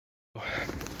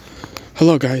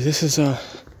Hello guys, this is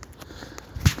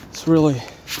it's really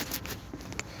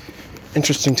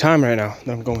interesting time right now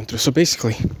that I'm going through. So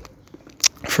basically,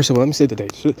 first of all, let me say the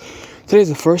date. So today's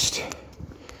the 1st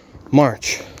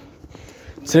March.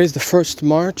 Today's the 1st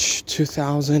March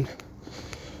 2000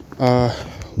 the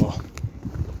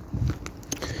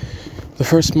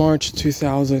 1st March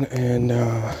 2000 and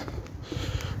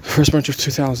 1st March of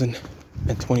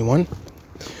 2021.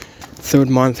 Third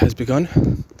month has begun.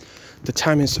 The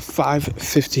time is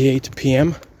 5:58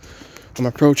 p.m. I'm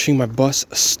approaching my bus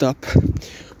stop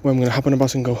where I'm going to hop on a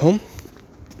bus and go home.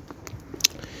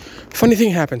 Funny thing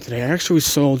happened today. I actually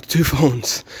sold 2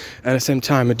 phones at the same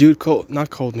time. A dude called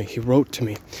me. He wrote to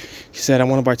me. He said, I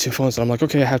want to buy 2 phones. And I'm like,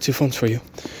 okay, I have 2 phones for you.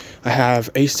 I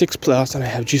have A6 Plus and I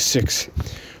have G6.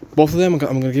 Both of them, I'm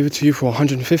going to give it to you for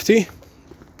 $150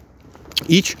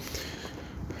 each.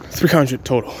 $300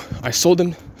 total. I sold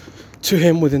them to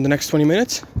him within the next 20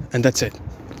 minutes, and that's it.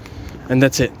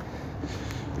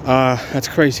 That's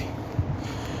crazy.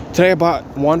 Today I bought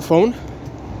one phone,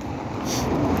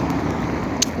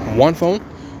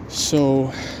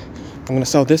 so I'm gonna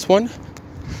sell this one,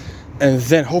 and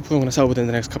then hopefully I'm gonna sell it within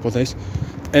the next couple of days,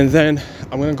 and then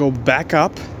I'm gonna go back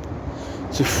up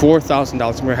to $4,000. I'm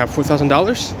gonna have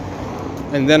 $4,000,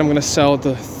 and then I'm gonna sell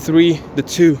the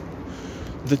two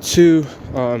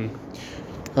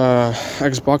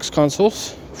Xbox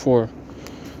consoles for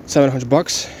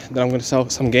 $700. Then I'm going to sell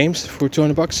some games for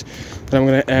 $200. Then I'm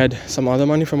going to add some other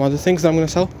money from other things that I'm going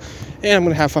to sell, and I'm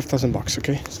going to have $5,000.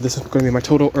 Okay, so this is going to be my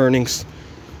total earnings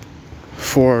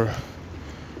for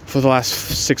the last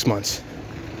 6 months.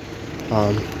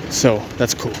 So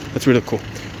that's cool. That's really cool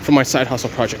for my side hustle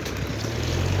project.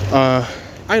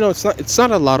 I know it's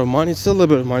not a lot of money. It's a little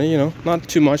bit of money, not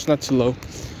too much, not too low,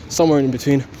 somewhere in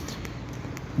between.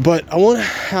 But I want to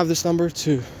have this number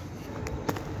to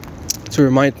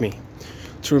remind me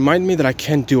that I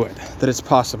can do it, that it's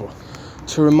possible,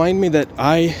 to remind me that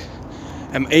I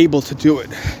am able to do it,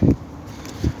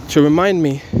 to remind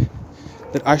me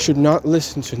that I should not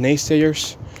listen to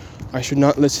naysayers. I should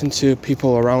not listen to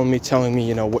people around me telling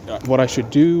me, what I should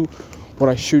do, what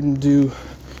I shouldn't do.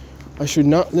 I should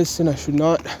not listen. I should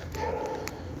not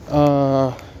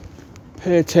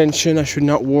pay attention. I should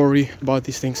not worry about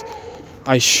these things.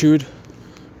 I should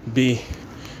be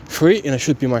free and I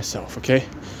should be myself, okay?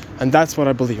 And that's what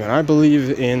I believe in. I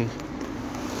believe in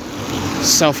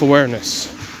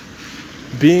self-awareness,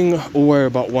 being aware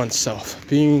about oneself,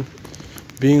 being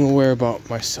aware about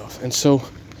myself. And so,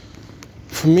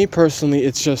 for me personally,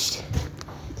 it's just,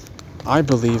 I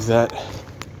believe that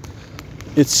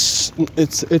it's an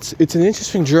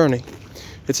interesting journey.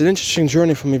 It's an interesting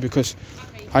journey for me because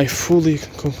I fully,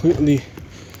 completely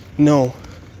know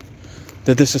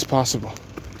that this is possible.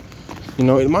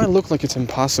 It might look like it's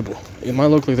impossible. It might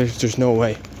look like there's no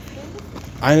way.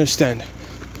 I understand.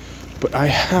 But I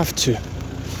have to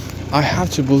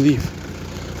believe.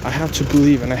 I have to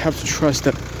believe and I have to trust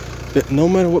that no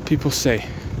matter what people say,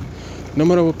 no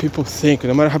matter what people think,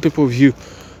 no matter how people view,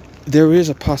 there is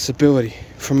a possibility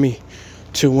for me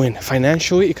to win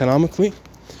financially, economically,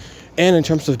 and in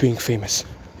terms of being famous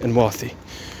and wealthy.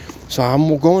 So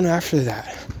I'm going after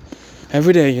that.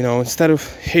 Every day, instead of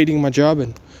hating my job,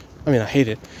 I hate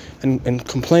it, and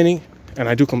complaining, and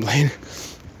I do complain,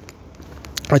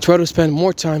 I try to spend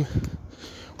more time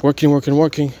working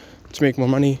to make more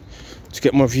money, to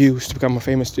get more views, to become more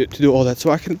famous, to do all that,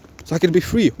 so I can be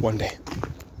free one day.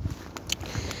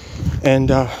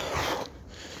 And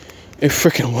it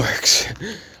freaking works.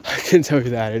 I can tell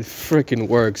you that it freaking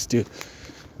works, dude.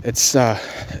 It's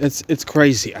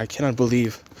crazy. I cannot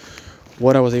believe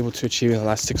what I was able to achieve in the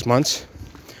last 6 months.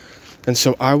 And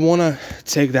so I want to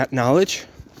take that knowledge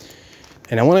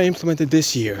and I want to implement it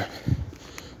this year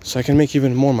so I can make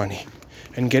even more money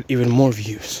and get even more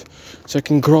views. So I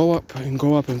can grow up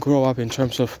in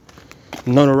terms of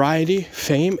notoriety,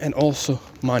 fame, and also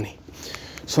money.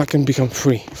 So I can become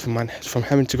free from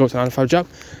having to go to a 9-to-5 job.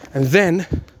 And then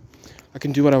I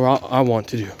can do whatever I want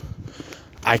to do.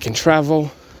 I can travel.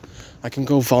 I can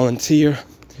go volunteer.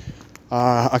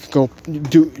 I can go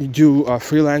do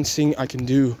freelancing. I can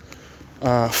do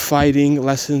fighting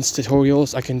lessons,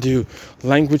 tutorials. I can do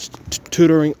language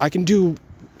tutoring. I can do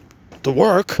the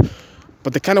work,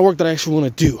 but the kind of work that I actually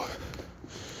want to do,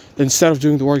 instead of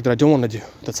doing the work that I don't want to do,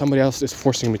 that somebody else is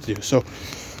forcing me to do. So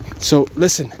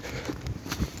listen.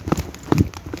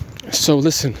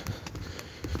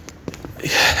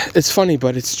 It's funny,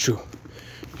 but it's true.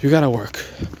 You gotta work.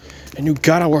 And you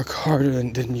gotta work harder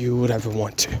than you would ever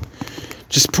want to.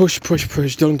 Just push.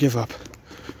 Don't give up.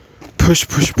 Push.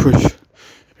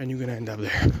 And you're gonna end up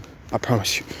there. I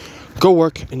promise you. Go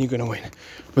work and you're gonna win.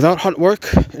 Without hard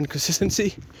work and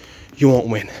consistency, you won't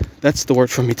win. That's the word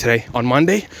from me today on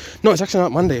Monday. No, it's actually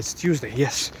not Monday, it's Tuesday.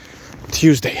 Yes,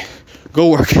 Tuesday. Go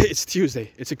work. It's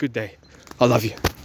Tuesday. It's a good day. I love you.